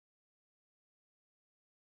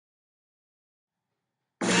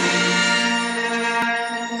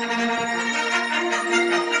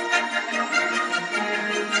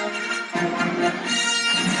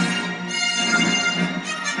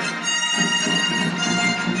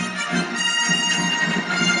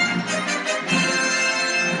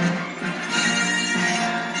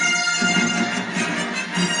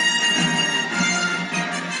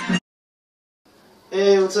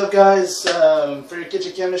up, guys? For your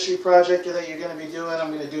kitchen chemistry project that you're going to be doing, I'm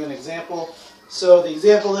going to do an example. So the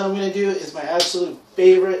example that I'm going to do is my absolute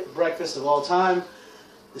favorite breakfast of all time,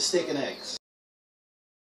 the steak and eggs.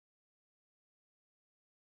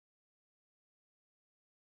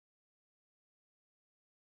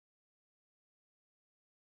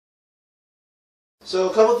 So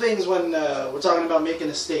a couple things when we're talking about making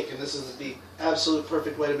a steak, and this is the absolute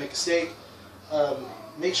perfect way to make a steak.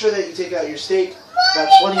 Make sure that you take out your steak about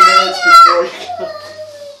 20 minutes before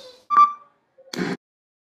you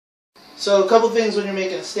So a couple things when you're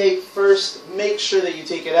making a steak. First, make sure that you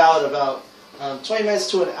take it out about 20 minutes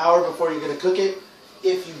to an hour before you're going to cook it.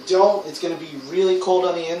 If you don't, it's going to be really cold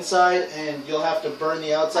on the inside and you'll have to burn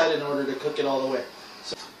the outside in order to cook it all the way.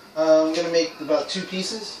 So, I'm going to make about 2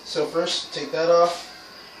 pieces. So first, take that off.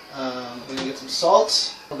 We're going to get some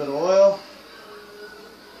salt, a little bit of oil.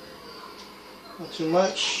 Not too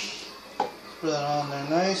much. Put that on there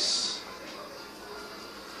nice.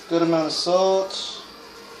 Good amount of salt.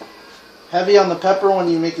 Heavy on the pepper when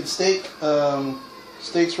you're making steak.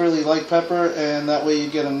 Steaks really like pepper, and that way you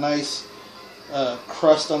get a nice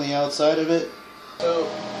crust on the outside of it. So,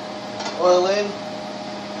 oil in.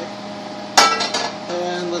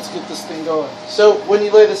 And let's get this thing going. So, when you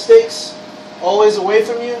lay the steaks, always away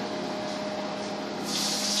from you.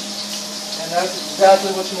 And that's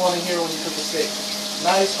exactly what you want to hear when you cook a steak.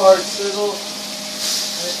 Nice hard sizzle.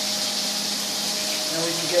 And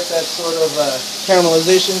we can get that sort of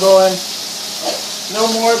caramelization going. No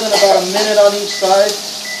more than about a minute on each side.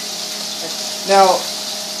 Now,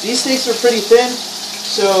 these steaks are pretty thin,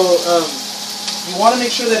 so you want to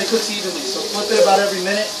make sure that it cooks evenly. So flip it about every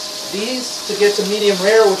minute. These, to get to medium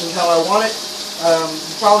rare, which is how I want it,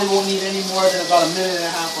 you probably won't need any more than about a minute and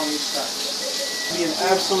a half on each side. Be an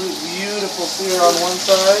absolute beautiful sear on one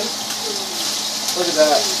side. Look at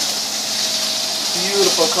that.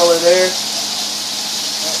 Beautiful color there.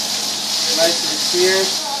 Nice and seared.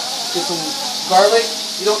 Get some garlic.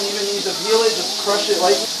 You don't even need to peel it, just crush it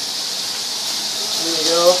lightly. There you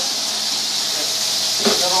go.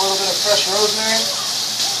 Got a little bit of fresh rosemary.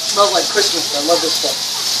 Smells like Christmas. I love this stuff.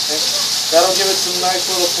 Okay. That'll give it some nice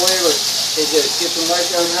little flavor. Okay, good. Get some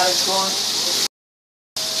nice aromatics going.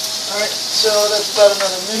 Alright, so that's about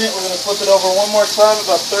another minute. We're going to flip it over one more time,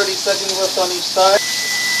 about 30 seconds left on each side.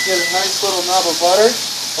 Get a nice little knob of butter.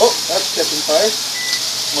 Oh, that's catching fire.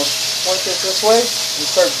 We'll point it this way and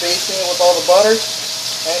start basting it with all the butter.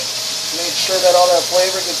 Okay. Make sure that all that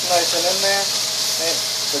flavor gets nice and in there. Okay.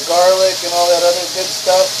 The garlic and all that other good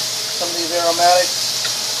stuff. Some of these aromatics.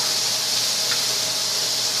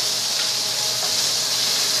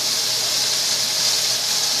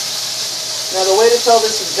 Now the way to tell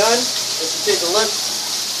this is done is to take a look.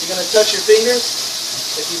 You're going to touch your fingers.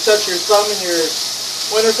 If you touch your thumb and your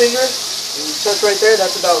pointer finger, and you touch right there,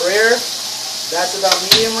 that's about rare. That's about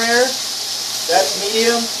medium rare. That's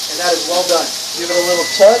medium, and that is well done. Give it a little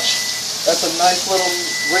touch. That's a nice little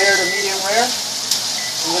rare to medium rare.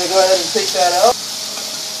 I'm going to go ahead and take that out.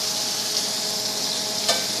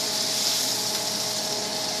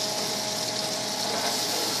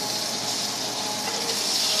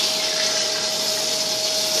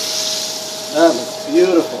 That looks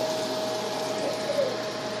beautiful.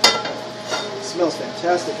 It smells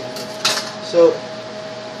fantastic in here. So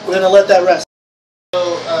we're going to let that rest.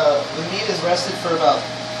 So the meat is rested for about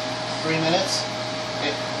 3 minutes.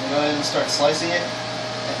 Okay, go ahead and start slicing it.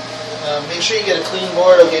 Make sure you get a clean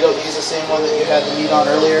board. Okay, don't use the same one that you had the meat on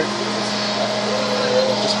earlier.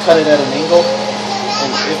 Just cut it at an angle.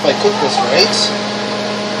 And if I cook this right,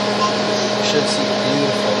 you should see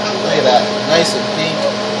beautiful. Look at that, nice and pink.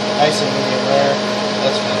 Nice and medium rare.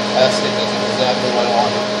 That's fantastic. That's exactly what I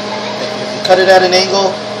want. If you cut it at an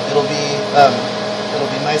angle, it'll be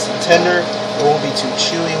nice and tender. It won't be too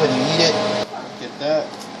chewy when you eat it. Get that.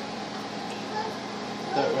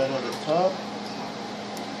 Put that right on the top.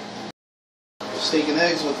 Steak and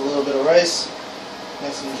eggs with a little bit of rice.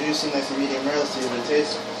 Nice and juicy, nice and medium rare. Let's see what it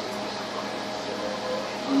tastes.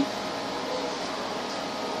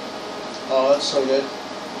 Oh, that's so good.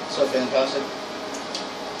 So fantastic.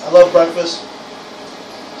 I love breakfast.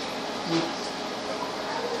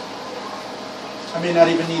 I may not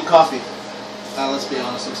even need coffee. Let's be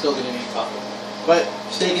honest, I'm still going to need coffee. But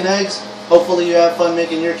steak and eggs, hopefully you have fun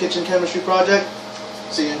making your kitchen chemistry project.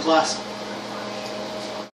 See you in class.